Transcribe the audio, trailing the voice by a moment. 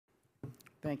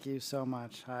Thank you so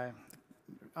much. Hi.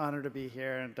 Honored to be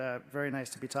here, and very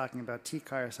nice to be talking about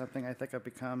TCAR, something I think I've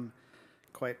become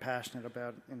quite passionate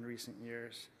about in recent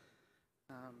years.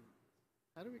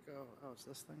 How do we go? Oh, it's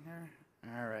this thing here?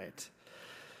 All right.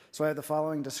 So I have the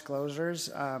following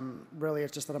disclosures. Really,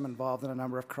 it's just that I'm involved in a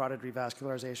number of carotid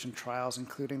revascularization trials,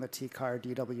 including the TCAR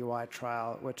DWI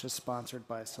trial, which is sponsored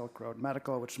by Silk Road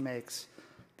Medical, which makes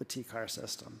the TCAR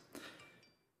system.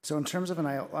 So in terms of an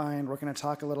outline, we're going to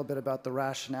talk a little bit about the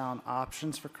rationale and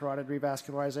options for carotid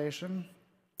revascularization.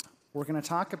 We're going to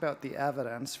talk about the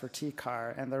evidence for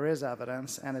TCAR, and there is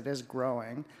evidence, and it is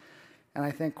growing. And I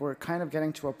think we're kind of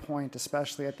getting to a point,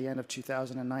 especially at the end of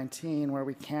 2019, where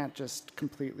we can't just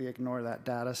completely ignore that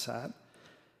data set.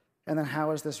 And then how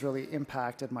has this really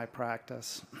impacted my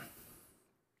practice?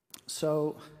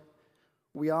 So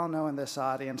we all know in this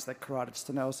audience that carotid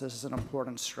stenosis is an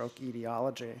important stroke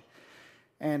etiology.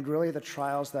 And really the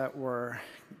trials that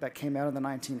came out in the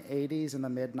 1980s and the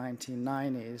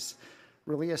mid-1990s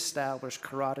really established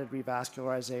carotid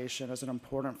revascularization as an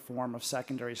important form of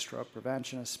secondary stroke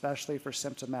prevention, especially for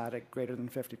symptomatic greater than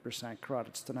 50%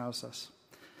 carotid stenosis.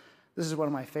 This is one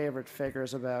of my favorite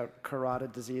figures about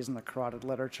carotid disease in the carotid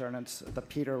literature, and it's the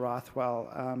Peter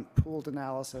Rothwell pooled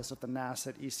analysis of the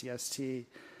NASIT, ECST,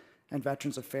 and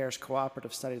Veterans Affairs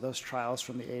Cooperative Study, those trials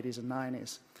from the 80s and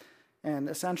 90s. And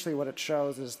essentially what it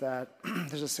shows is that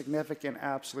there's a significant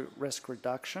absolute risk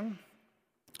reduction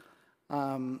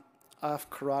of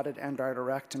carotid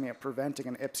endarterectomy of preventing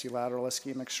an ipsilateral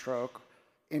ischemic stroke,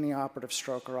 intraoperative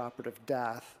stroke, or operative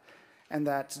death. And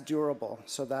that's durable,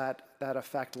 so that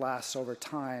effect lasts over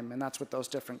time, and that's what those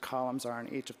different columns are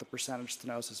in each of the percentage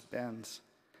stenosis bins.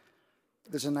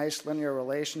 There's a nice linear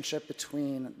relationship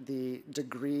between the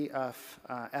degree of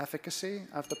efficacy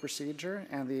of the procedure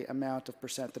and the amount of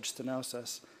percentage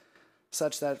stenosis,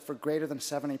 such that for greater than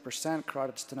 70%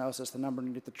 carotid stenosis, the number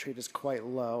needed to treat is quite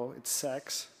low. It's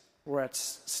 6, where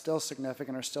it's still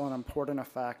significant or still an important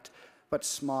effect, but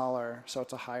smaller, so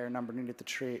it's a higher number needed to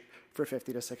treat for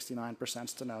 50 to 69%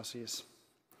 stenoses.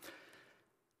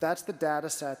 That's the data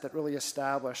set that really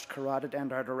established carotid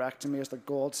endarterectomy as the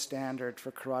gold standard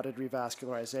for carotid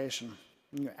revascularization.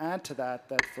 And you add to that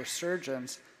for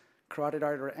surgeons, carotid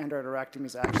endarterectomy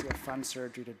is actually a fun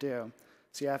surgery to do.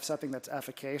 So you have something that's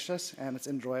efficacious and it's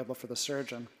enjoyable for the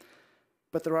surgeon.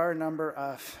 But there are a number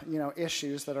of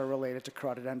issues that are related to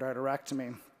carotid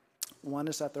endarterectomy. One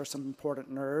is that there are some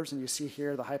important nerves, and you see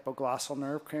here the hypoglossal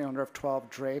nerve, cranial nerve 12,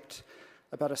 draped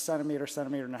about a centimeter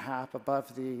and a half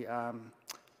above the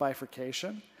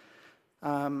bifurcation,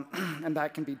 and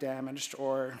that can be damaged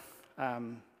or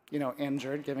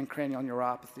injured, giving cranial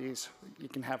neuropathies. You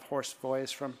can have hoarse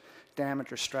voice from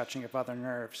damage or stretching of other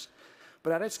nerves.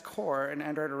 But at its core, an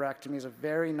endarterectomy is a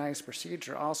very nice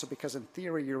procedure also because in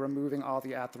theory you're removing all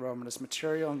the atheromatous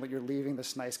material and you're leaving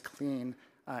this nice clean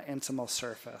intimal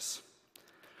surface.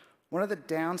 One of the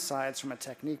downsides from a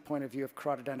technique point of view of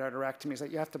carotid endarterectomy is that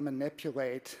you have to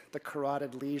manipulate the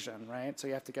carotid lesion, right? So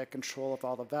you have to get control of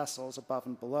all the vessels above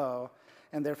and below,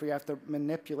 and therefore you have to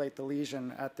manipulate the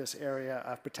lesion at this area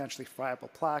of potentially friable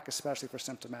plaque, especially for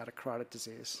symptomatic carotid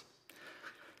disease.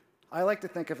 I like to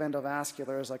think of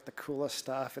endovascular as like the coolest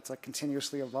stuff. It's like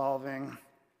continuously evolving,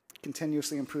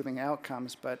 continuously improving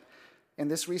outcomes, but in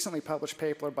this recently published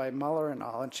paper by Muller et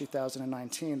al. In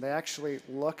 2019, they actually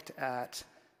looked at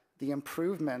the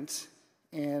improvement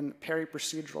in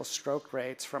periprocedural stroke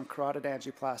rates from carotid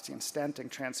angioplasty and stenting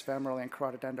transfemorally and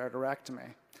carotid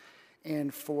endarterectomy in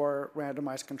 4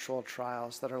 randomized controlled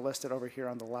trials that are listed over here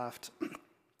on the left.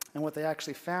 And what they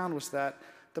actually found was that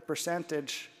the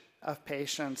percentage of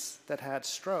patients that had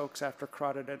strokes after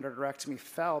carotid endarterectomy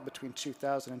fell between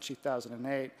 2000 and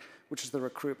 2008, which is the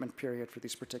recruitment period for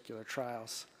these particular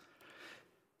trials.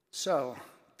 So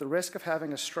the risk of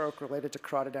having a stroke related to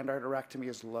carotid endarterectomy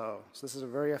is low. So this is a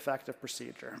very effective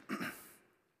procedure.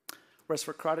 Whereas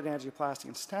for carotid angioplasty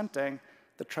and stenting,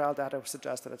 the trial data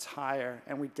suggests that it's higher,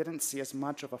 and we didn't see as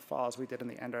much of a fall as we did in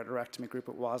the endarterectomy group.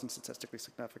 It wasn't statistically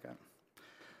significant.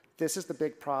 This is the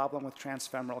big problem with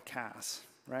transfemoral CAS,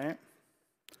 right?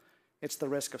 It's the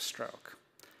risk of stroke.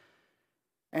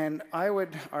 And I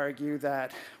would argue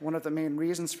that one of the main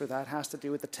reasons for that has to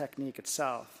do with the technique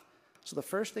itself. So the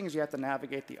first thing is you have to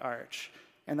navigate the arch,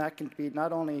 and that can be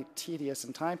not only tedious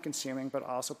and time-consuming, but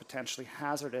also potentially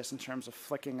hazardous in terms of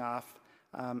flicking off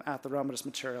atheromatous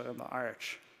material in the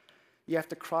arch. You have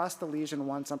to cross the lesion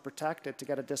once unprotected to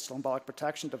get a distal embolic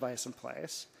protection device in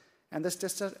place. And this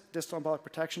distal embolic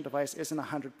protection device isn't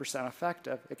 100%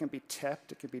 effective. It can be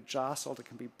tipped, it can be jostled, it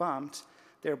can be bumped,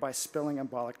 thereby spilling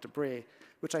embolic debris,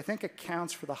 which I think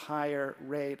accounts for the higher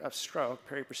rate of stroke,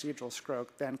 periprocedural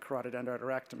stroke, than carotid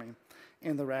endarterectomy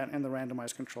in the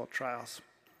randomized controlled trials.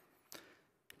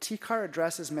 TCAR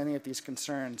addresses many of these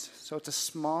concerns. So it's a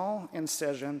small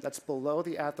incision that's below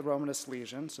the atheromatous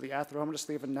lesion. So the atheromatous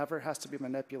lesion never has to be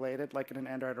manipulated like in an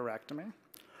endarterectomy.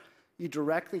 You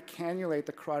directly cannulate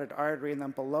the carotid artery and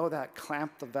then below that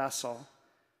clamp the vessel,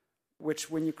 which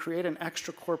when you create an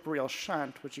extracorporeal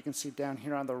shunt, which you can see down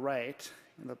here on the right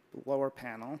in the lower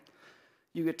panel,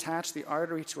 you attach the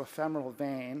artery to a femoral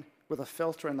vein with a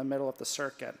filter in the middle of the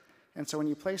circuit. And so when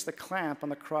you place the clamp on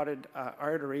the carotid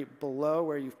artery below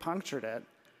where you've punctured it,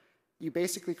 you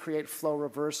basically create flow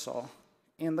reversal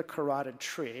in the carotid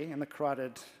tree, in the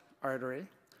carotid artery,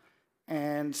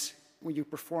 and when you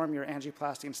perform your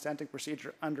angioplasty and stenting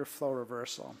procedure under flow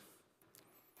reversal.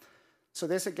 So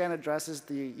this again addresses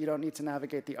you don't need to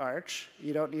navigate the arch,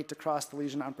 you don't need to cross the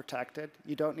lesion unprotected,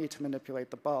 you don't need to manipulate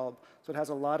the bulb, so it has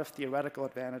a lot of theoretical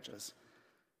advantages.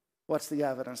 What's the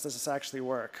evidence? Does this actually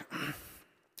work?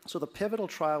 So the pivotal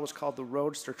trial was called the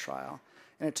Roadster trial,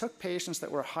 and it took patients that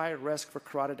were high risk for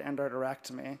carotid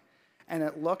endarterectomy, and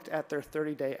it looked at their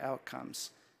 30-day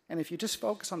outcomes. And if you just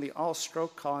focus on the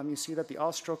all-stroke column, you see that the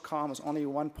all-stroke column was only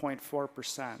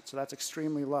 1.4%, so that's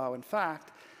extremely low. In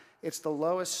fact, it's the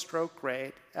lowest stroke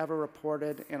rate ever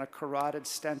reported in a carotid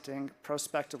stenting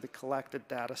prospectively collected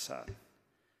data set.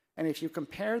 And if you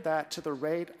compare that to the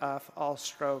rate of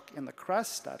all-stroke in the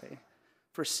CREST study,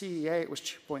 for CEA it was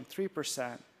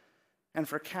 2.3%, and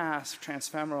for CAS,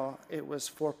 transfemoral, it was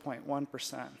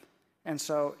 4.1%. And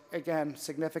so, again,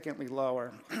 significantly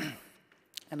lower.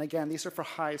 And again, these are for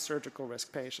high surgical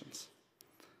risk patients.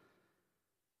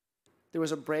 There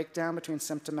was a breakdown between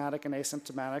symptomatic and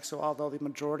asymptomatic, so although the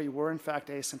majority were in fact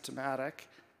asymptomatic,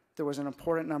 there was an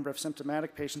important number of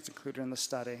symptomatic patients included in the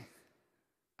study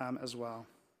as well.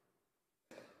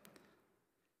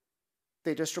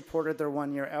 They just reported their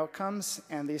one-year outcomes,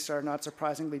 and these are not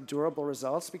surprisingly durable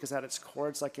results because at its core,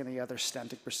 it's like any other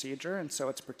stenting procedure, and so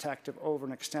it's protective over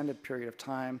an extended period of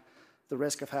time. The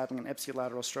risk of having an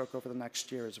ipsilateral stroke over the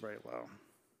next year is very low.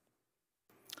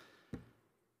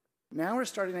 Now we're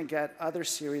starting to get other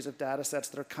series of data sets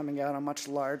that are coming out on much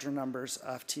larger numbers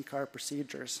of TCAR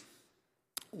procedures.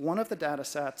 One of the data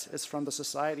sets is from the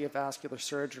Society of Vascular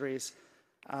Surgery's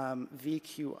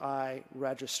VQI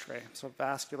registry, so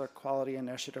Vascular Quality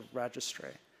Initiative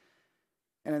registry.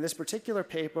 And in this particular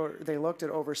paper, they looked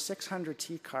at over 600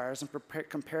 TCARs and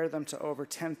compared them to over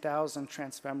 10,000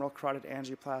 transfemoral carotid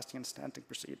angioplasty and stenting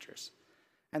procedures.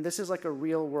 And this is like a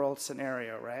real-world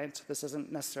scenario, right? So this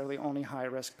isn't necessarily only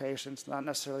high-risk patients, not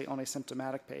necessarily only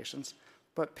symptomatic patients,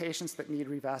 but patients that need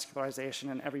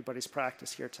revascularization in everybody's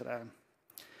practice here today.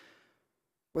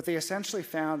 What they essentially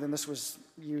found, and this was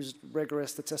used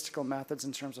rigorous statistical methods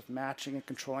in terms of matching and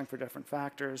controlling for different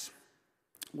factors,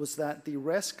 was that the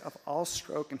risk of all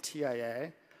stroke and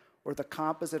TIA, or the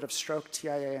composite of stroke,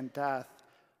 TIA, and death,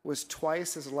 was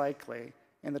twice as likely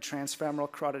in the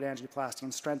transfemoral carotid angioplasty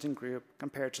and stenting group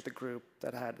compared to the group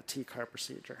that had a TCAR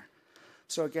procedure.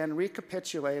 So again,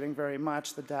 recapitulating very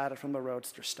much the data from the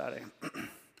Roadster study.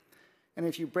 And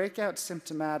if you break out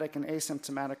symptomatic and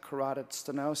asymptomatic carotid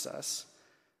stenosis,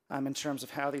 in terms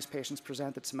of how these patients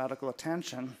presented to medical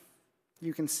attention,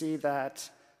 you can see that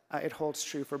it holds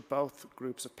true for both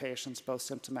groups of patients, both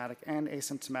symptomatic and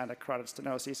asymptomatic carotid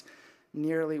stenoses,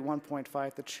 nearly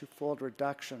 1.5 to 2-fold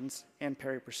reductions in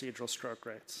periprocedural stroke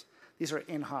rates. These are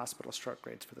in-hospital stroke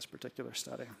rates for this particular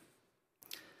study.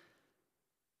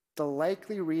 The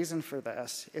likely reason for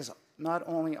this is not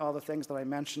only all the things that I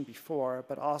mentioned before,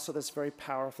 but also this very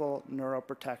powerful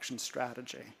neuroprotection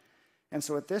strategy. And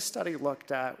so what this study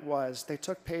looked at was they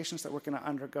took patients that were going to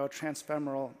undergo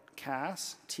transfemoral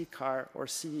CAS, TCAR, or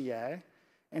CEA,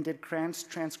 and did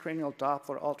transcranial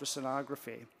Doppler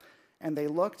ultrasonography. And they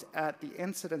looked at the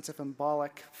incidence of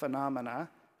embolic phenomena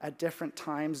at different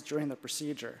times during the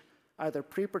procedure, either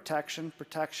pre-protection,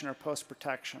 protection, or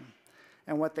post-protection.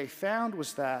 And what they found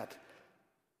was that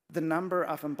the number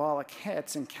of embolic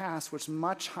hits in CAS was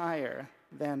much higher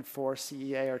than for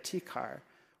CEA or TCAR,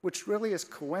 which really is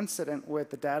coincident with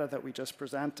the data that we just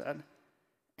presented,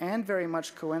 and very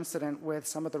much coincident with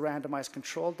some of the randomized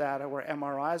control data where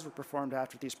MRIs were performed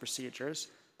after these procedures.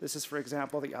 This is, for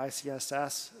example, the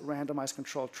ICSS randomized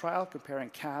controlled trial comparing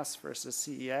CAS versus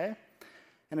CEA,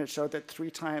 and it showed that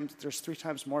there's three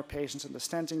times more patients in the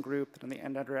stenting group than in the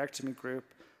endarterectomy group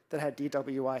that had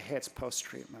DWI hits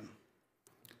post-treatment.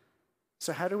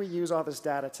 So how do we use all this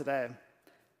data today?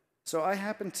 So I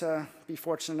happen to be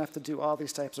fortunate enough to do all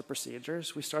these types of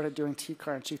procedures. We started doing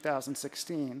TCAR in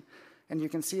 2016, and you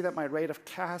can see that my rate of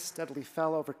CAS steadily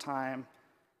fell over time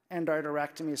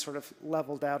endarterectomy sort of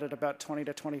leveled out at about 20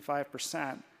 to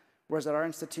 25%, whereas at our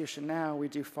institution now, we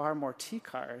do far more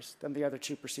TCARs than the other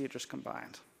two procedures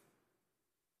combined.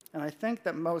 And I think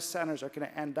that most centers are going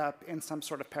to end up in some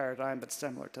sort of paradigm that's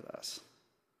similar to this.